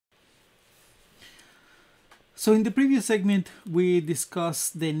So in the previous segment, we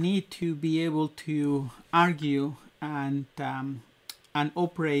discussed the need to be able to argue and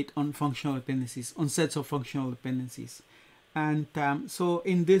operate on functional dependencies, on sets of functional dependencies. And so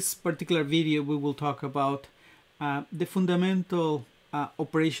in this particular video, we will talk about the fundamental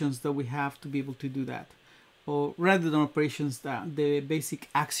operations that we have to be able to do that. Or rather than operations, the basic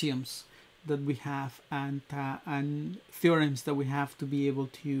axioms that we have and theorems that we have to be able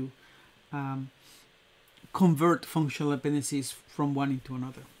to convert functional dependencies from one into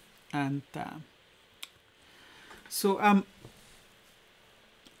another. And so I'm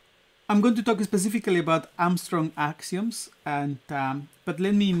going to talk specifically about Armstrong axioms, and but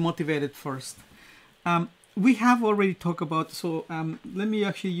let me motivate it first. We have already talked about, so let me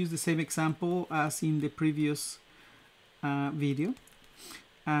actually use the same example as in the previous video.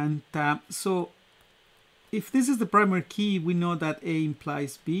 And so if this is the primary key, we know that A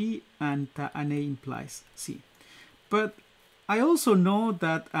implies B and A implies C. But I also know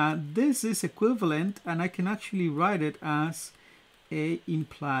that this is equivalent, and I can actually write it as A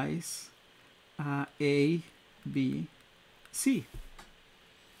implies A, B, C.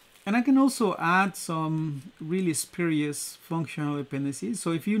 And I can also add some really spurious functional dependencies.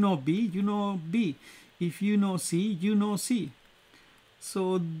 So if you know B, you know B. If you know C, you know C.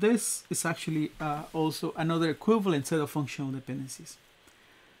 So this is actually also another equivalent set of functional dependencies.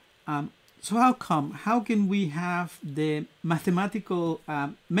 So how can we have the mathematical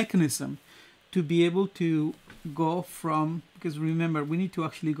mechanism to be able to go from, because remember, we need to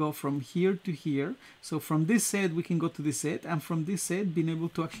actually go from here to here. So from this set, we can go to this set, and from this set, being able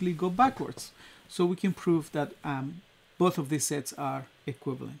to actually go backwards. So we can prove that both of these sets are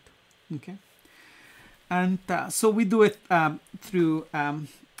equivalent, okay? And so we do it through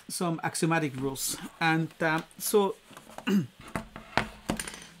some axiomatic rules. And so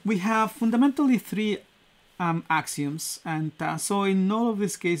we have fundamentally three axioms. And so in all of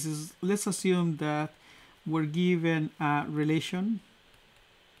these cases, let's assume that we're given a relation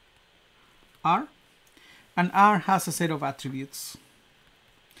R, and R has a set of attributes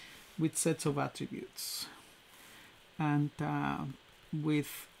with sets of attributes and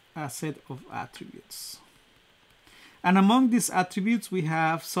with a set of attributes. And among these attributes, we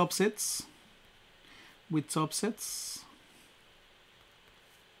have subsets with subsets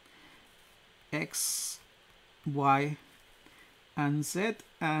X, Y, and Z,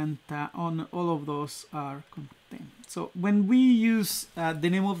 and on all of those are contained. So when we use the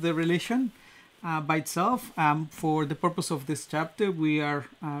name of the relation by itself, for the purpose of this chapter, we are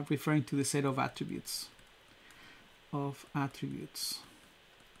referring to the set of attributes of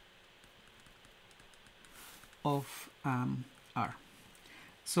R.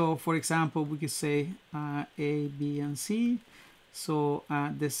 So for example, we could say A, B, and C. So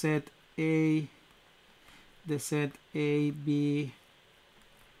the set A, B, the set B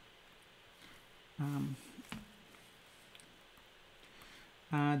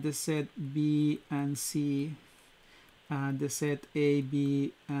and C, the set A,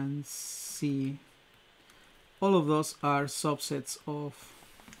 B, and C, all of those are subsets of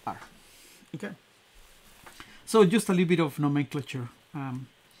R. Okay. So just a little bit of nomenclature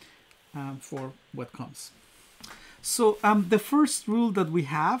for what comes. So the first rule that we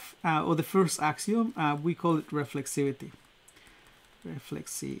have, or the first axiom, we call it reflexivity.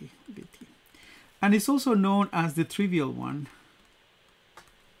 And it's also known as the trivial one.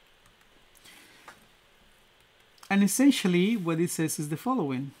 And essentially what it says is the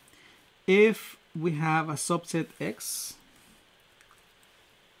following. If we have a subset X,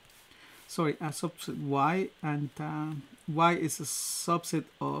 sorry, a subset Y, and Y is a subset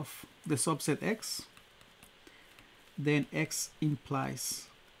of the subset X, then X implies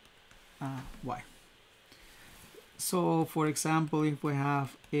Y. So for example, if we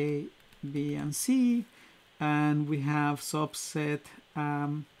have A, B, and C, and we have subset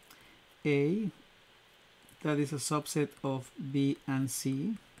A, that is a subset of B and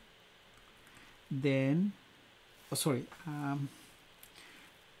C, then,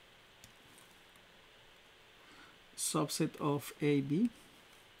 subset of AB,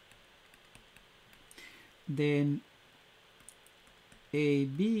 then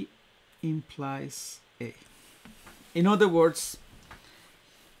AB implies A. In other words,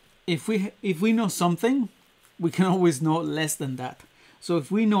 if we know something, we can always know less than that. So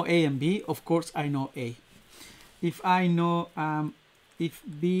if we know A and B, of course I know A. If I know if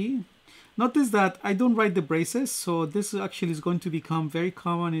B, notice that I don't write the braces, so this actually is going to become very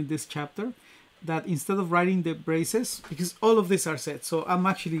common in this chapter, that instead of writing the braces, because all of these are set, so I'm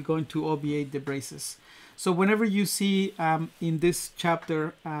actually going to obviate the braces. So whenever you see in this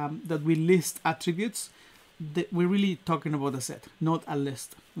chapter that we list attributes, we're really talking about a set, not a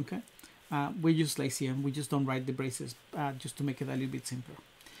list. Okay, we're just lazy and we just don't write the braces just to make it a little bit simpler.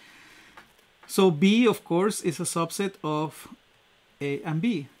 So B, of course, is a subset of A and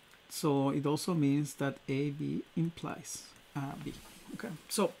B. So it also means that AB implies B. Okay,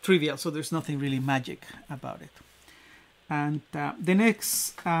 so trivial. So there's nothing really magic about it. And the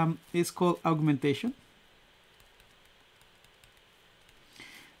next is called augmentation.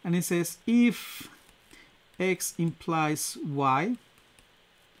 And it says if X implies Y,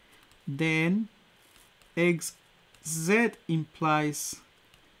 then XZ implies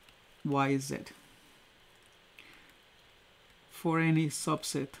YZ for any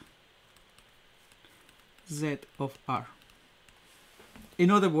subset Z of R. In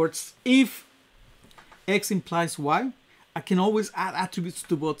other words, if X implies Y, I can always add attributes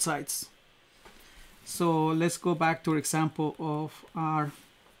to both sides. So let's go back to our example of R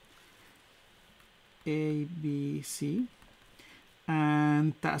A, B, C.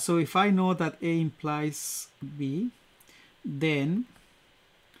 And so if I know that A implies B, then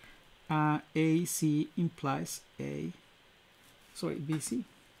AC implies BC.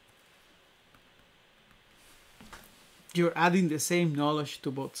 You're adding the same knowledge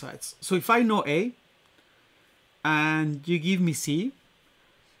to both sides. So if I know A and you give me C,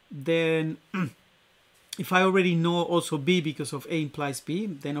 then if I already know also B because of A implies B,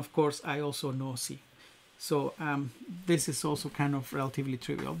 then of course I also know C. So this is also kind of relatively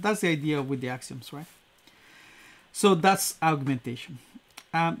trivial. That's the idea with the axioms, right? So that's augmentation.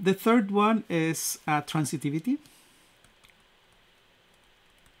 The third one is transitivity.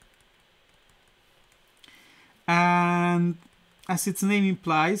 And as its name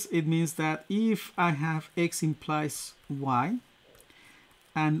implies, it means that if I have X implies Y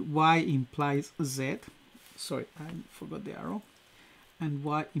and Y implies Z, sorry, I forgot the arrow, and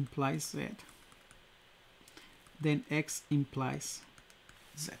Y implies Z, then X implies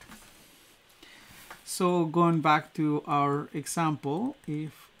Z. So going back to our example,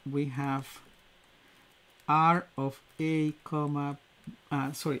 if we have R of A comma,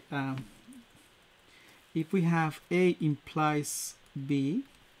 if we have A implies B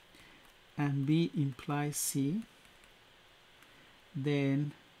and B implies C,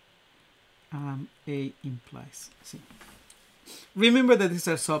 then A implies C. Remember that these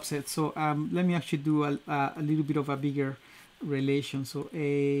are subsets, so let me actually do a little bit of a bigger relation. So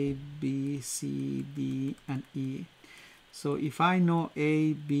A, B, C, D, and E. So if I know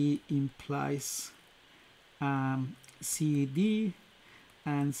A, B implies C, D,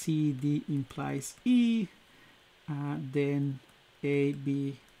 and C, D implies E, then A,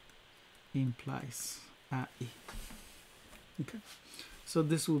 B implies E. Okay, so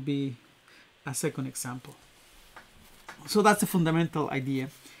this will be a second example. So that's the fundamental idea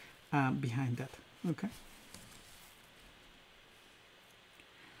behind that. Okay.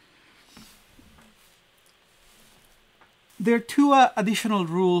 There are two additional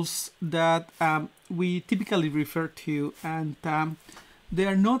rules that we typically refer to, and they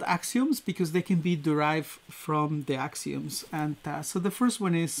are not axioms because they can be derived from the axioms. And so the first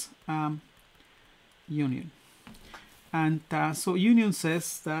one is union. And so union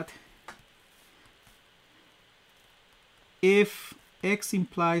says that if X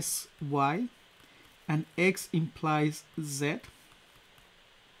implies Y and X implies Z,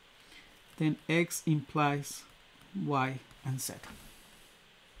 then X implies Y and Z.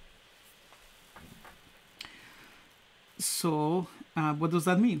 So what does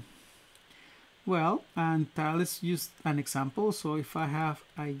that mean? Well, and let's use an example. So if I have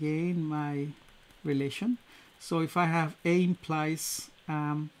again my relation, so if I have A implies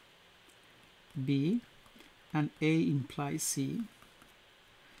B and A implies C,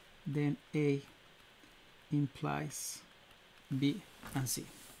 then A implies B and C.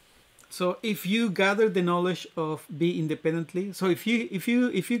 So if you gather the knowledge of B independently, so if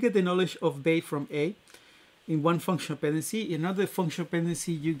you get the knowledge of B from A in one functional dependency, in another functional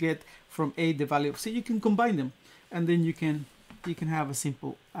dependency you get from A the value of C, you can combine them, and then you can have a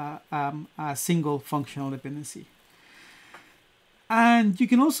simple a single functional dependency. And you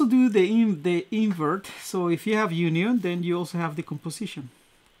can also do the invert. So if you have union, then you also have decomposition.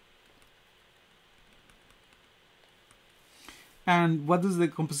 And what does the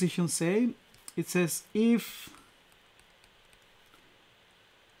composition say? It says if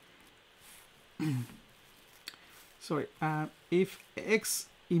if X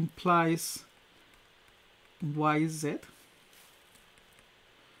implies YZ,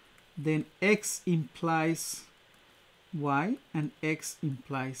 then X implies Y and X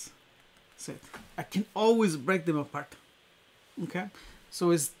implies Z. I can always break them apart. Okay,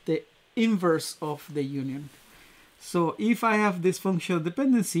 so it's the inverse of the union. So if I have this functional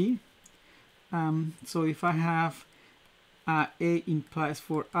dependency, so if I have A implies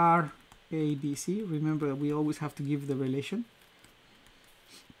for R, A, B, C, remember we always have to give the relation,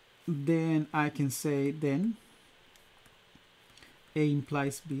 then I can say then A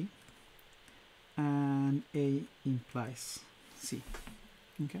implies B and A implies C.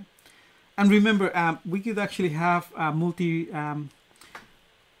 Okay, and remember we could actually have multi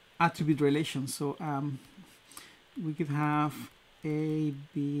attribute relations. So we could have A,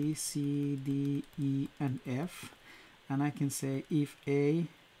 B, C, D, E, and F, and I can say if A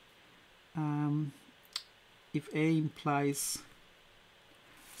implies,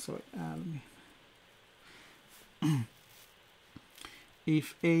 sorry,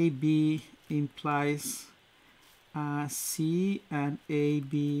 if AB implies C and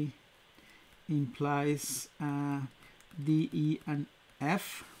AB implies D, E, and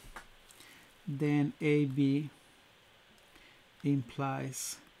F, then AB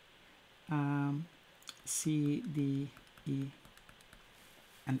implies C, D, E,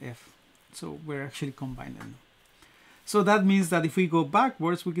 and F. So we're actually combining. So that means that if we go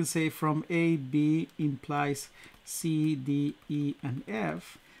backwards, we can say from A, B implies C, D, E, and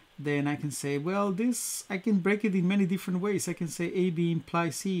F. Then I can say, well, this, I can break it in many different ways. I can say AB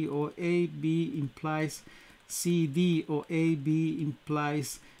implies C, or AB implies CD, or AB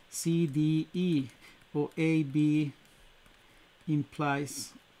implies CDE, or AB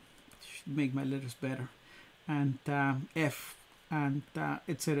implies, should make my letters better, and F, and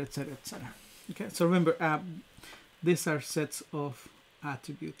etc, etc, etc. Okay, so remember, these are sets of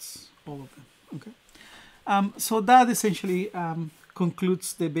attributes, all of them. Okay, so that essentially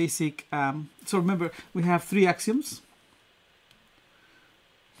concludes the basic. So remember, we have 3 axioms.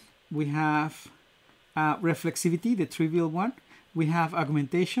 We have reflexivity, the trivial one. We have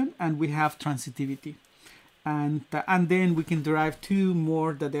augmentation, and we have transitivity. And then we can derive 2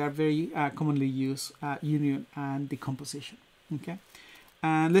 more that they are very commonly used, union and decomposition. Okay,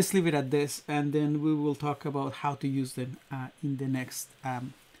 and let's leave it at this, and then we will talk about how to use them in the next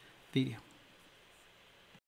video.